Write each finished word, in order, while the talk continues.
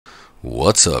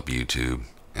What's up, YouTube?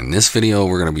 In this video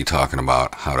we're going to be talking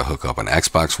about how to hook up an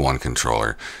Xbox One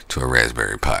controller to a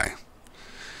Raspberry Pi.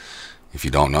 If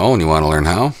you don't know and you want to learn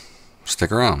how,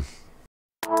 stick around.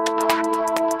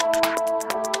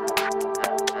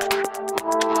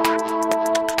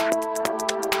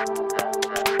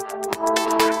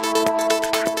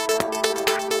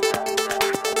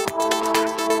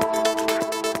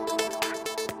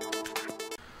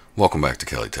 Welcome back to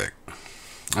Kelly Tech.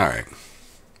 Alright.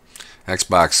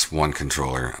 Xbox One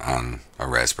controller on a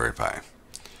Raspberry Pi.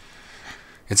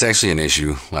 It's actually an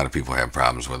issue. A lot of people have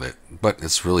problems with it, but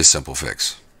it's a really simple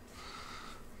fix.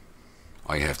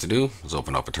 All you have to do is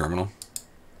open up a terminal.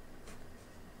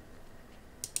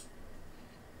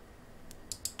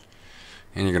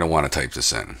 And you're going to want to type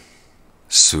this in.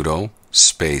 Sudo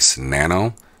space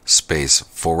nano space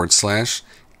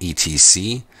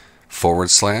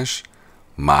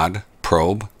 /etc/mod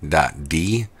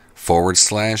probe.d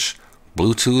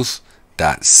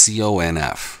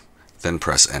 /bluetooth.conf, then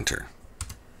press enter.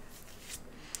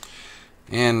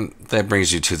 And that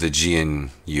brings you to the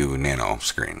GNU Nano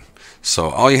screen. So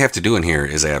all you have to do in here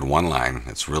is add one line.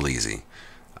 It's real easy.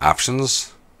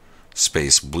 Options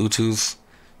space Bluetooth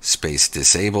space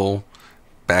disable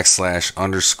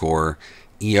 /_ERTM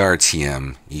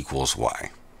equals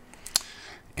Y.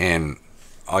 And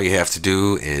all you have to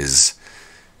do is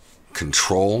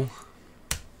Control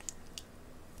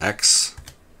X.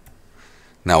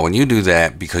 Now when you do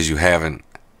that, because you haven't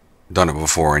done it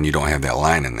before and you don't have that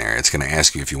line in there, it's going to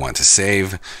ask you if you want to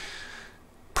save.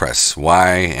 Press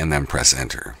Y and then press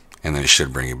enter, and then it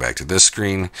should bring you back to this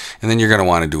screen, and then you're going to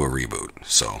want to do a reboot.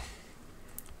 So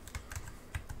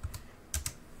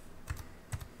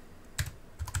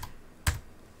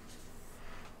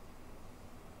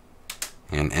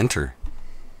and enter,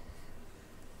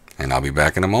 and I'll be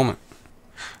back in a moment.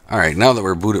 Alright, now that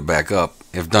we're booted back up,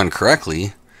 if done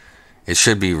correctly, it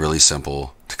should be really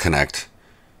simple to connect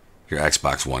your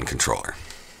Xbox One controller.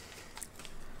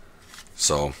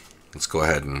 So let's go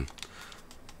ahead and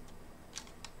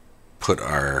put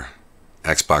our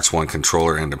Xbox One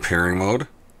controller into pairing mode.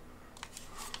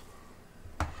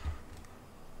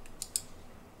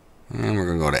 And we're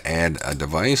going to go to add a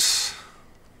device.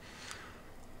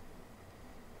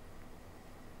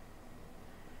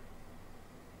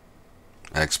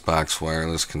 Xbox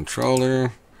wireless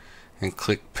controller, and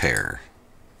click pair.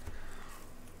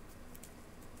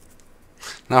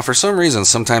 Now for some reason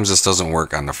sometimes this doesn't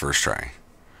work on the first try.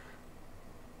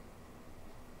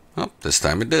 Oh, this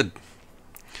time it did.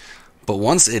 But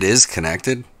once it is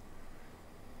connected,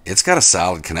 it's got a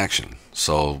solid connection.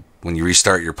 So when you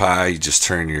restart your Pi, you just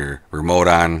turn your remote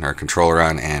on or controller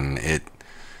on and it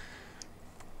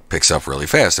picks up really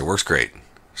fast. It works great.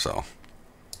 So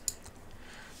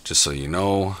just so you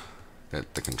know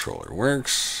that the controller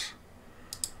works.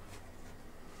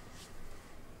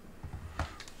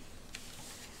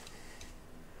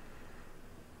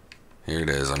 Here it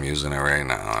is. I'm using it right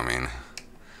now. I mean,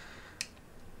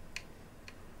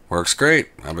 works great.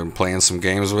 I've been playing some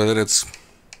games with it.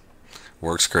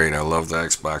 Works great. I love the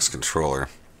Xbox controller.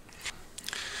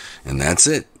 And that's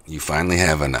it. You finally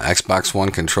have an Xbox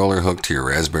One controller hooked to your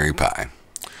Raspberry Pi.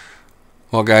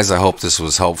 Well guys, I hope this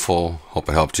was helpful. Hope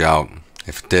it helped you out.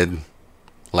 If it did,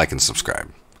 like and subscribe.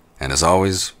 And as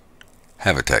always,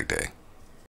 have a tech day.